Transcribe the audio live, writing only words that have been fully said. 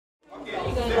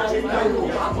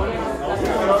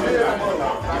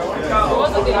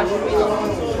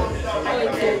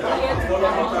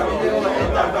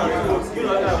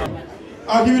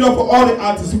I'll give it up for all the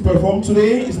artists who performed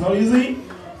today. It's not easy.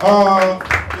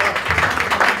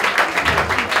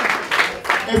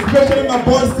 Especially my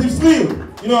boy Steve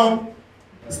Slim. You know,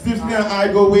 Steve Slim and I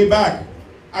go way back.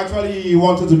 Actually, he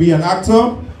wanted to be an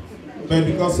actor, but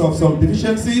because of some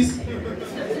deficiencies,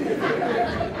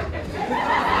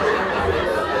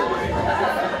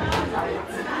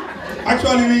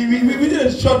 actually, we did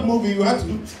a short movie. We had to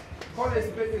do. Call a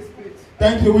spade a spade.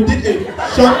 Thank you. We did a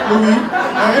short movie.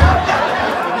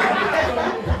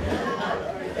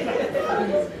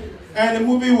 And the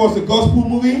movie was a gospel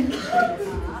movie.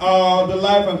 The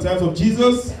life and times of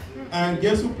Jesus. And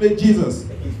guess who played Jesus?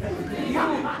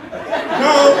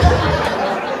 No.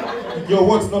 Your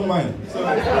words, not mine. So,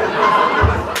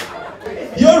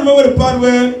 you all remember the part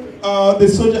where the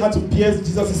soldier had to pierce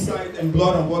Jesus' side and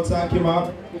blood and water came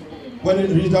out? When it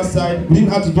reached that side, we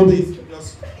didn't have to do this.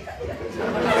 Just...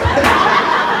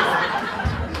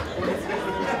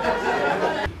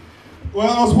 Well,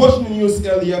 I was watching the news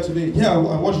earlier today. Yeah,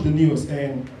 I watched the news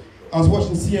and I was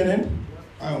watching CNN.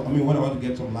 I mean, when I want to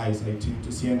get some lies, I tune to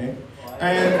CNN.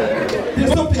 And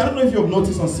there's something, I don't know if you've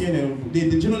noticed on CNN,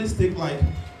 the journalists take like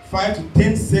 5 to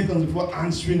 10 seconds before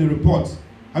answering the report.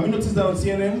 Have you noticed that on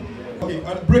CNN? Okay,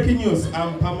 on breaking news,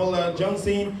 I'm Pamela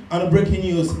Johnson. On breaking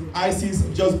news, ISIS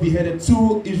just beheaded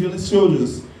 2 Israeli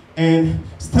soldiers. And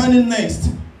standing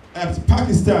next at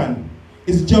Pakistan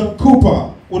is John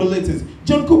Cooper with the latest.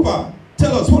 John Cooper,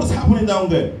 tell us what is happening down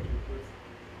there.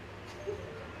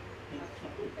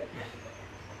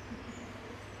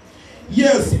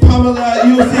 Yes, Pamela,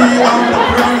 you see on the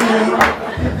ground here.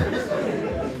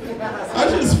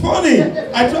 Actually, it's funny.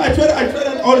 I try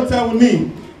that all the time with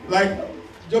me. Like,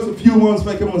 just a few months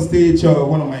back, I came on stage,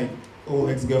 one of my old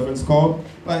ex-girlfriends called.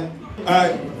 Like,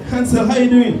 Hansel, how you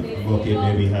doing? I'm okay,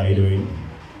 baby, how you doing?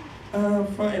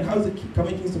 Fine. How's the Kamer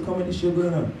Kings of Comedy show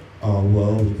going on? Oh,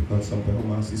 well, we've got some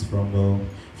performances from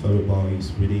Fellow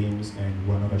Boys, Redeems, and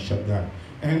one other shot guy.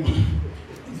 And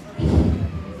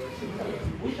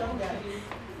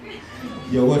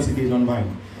your words again, not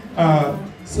mine.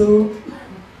 So,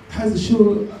 how's the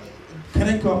show? Can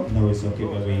I come? No, it's okay,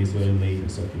 baby. It's very late.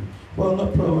 It's okay. Well, no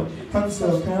problem.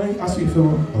 Hansel, can I ask you a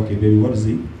favor? Okay, baby. What is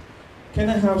it? Can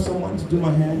I have someone to do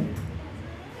my hair?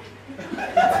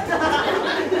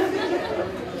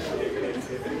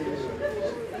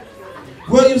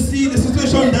 Well, you see the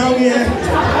situation down here.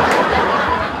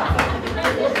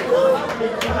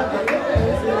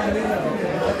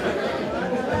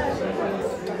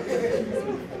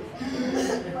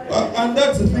 And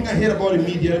that's the thing I hate about the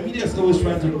media. The media is always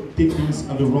trying to take things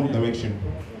in the wrong direction.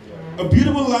 A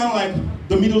beautiful land like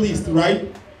the Middle East,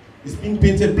 right? It's being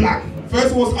painted black.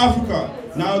 First was Africa,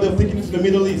 now they're taking it to the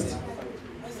Middle East.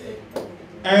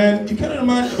 And you can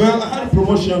imagine, well, I had a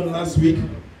promotion last week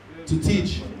to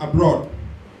teach abroad.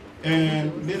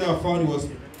 And later I found I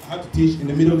had to teach in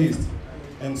the Middle East.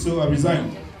 And so I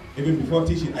resigned, even before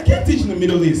teaching. I can't teach in the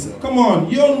Middle East. Come on,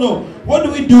 you all know. What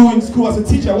do we do in school as a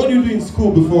teacher? What do you do in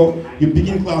school before you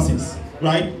begin classes,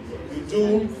 right?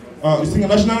 You sing a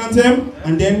national anthem,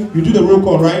 and then you do the roll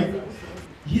call, right?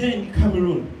 Here in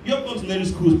Cameroon, you have elementary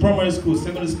schools, primary schools,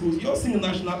 secondary schools, you all sing the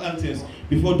national anthems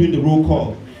before doing the roll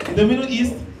call. In the Middle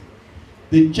East,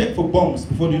 they check for bombs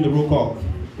before doing the roll call.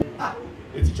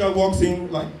 The teacher walks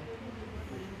in like,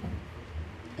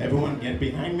 everyone get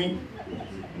behind me.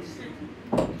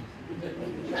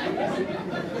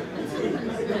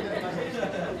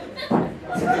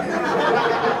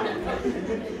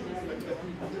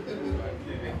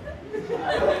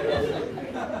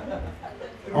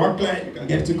 Okay, you can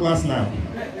get to class now.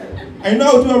 I know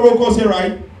how to do a roll call here,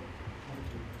 right?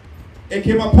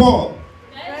 Ekema Paul.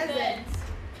 Present.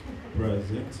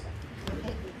 Present.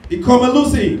 Ikoma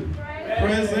Lucy.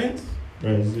 Present.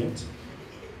 Present.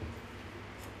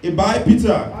 Ibai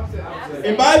Peter. Absent.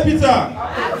 Ibai Peter.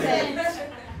 Absent.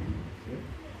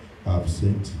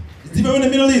 Absent. It's different in the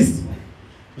Middle East.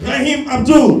 Rahim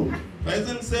Abdul.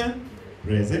 Present, sir.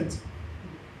 Present.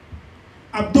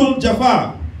 Abdul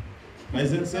Jafar.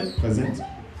 Present, sir. Present.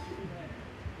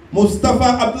 Mustafa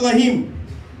Abdullahim.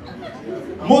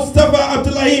 Mustafa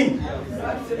Abdullahim.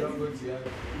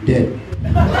 Dead.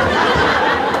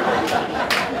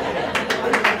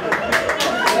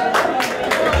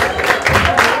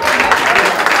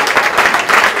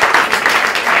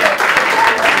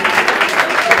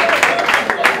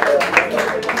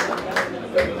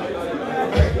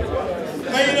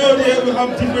 We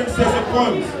have different sets of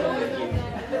poems.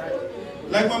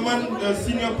 Like my man, the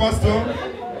senior pastor,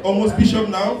 almost bishop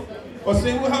now, But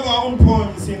see, we have our own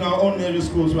poems in our own area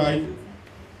schools, right?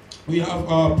 We have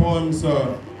our poems.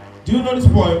 Do you know this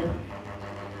poem?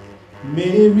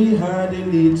 Mary had a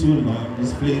little lamb.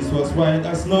 This place was white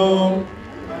as snow.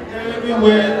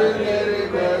 Everywhere.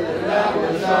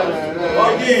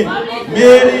 Again,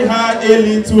 Mary had a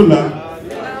little lamb.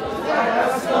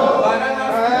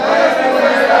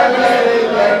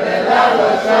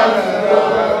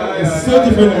 It's so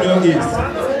different in the Middle East.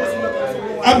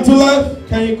 Abdullah,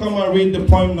 can you come and read the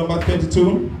poem number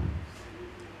 32?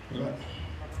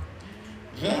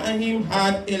 Rahim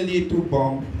had a little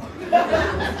bomb.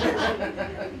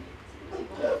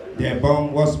 Their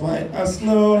bomb was white as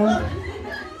snow.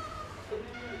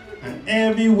 And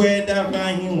everywhere that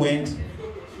Rahim went,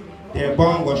 their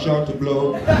bomb was sure to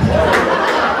blow.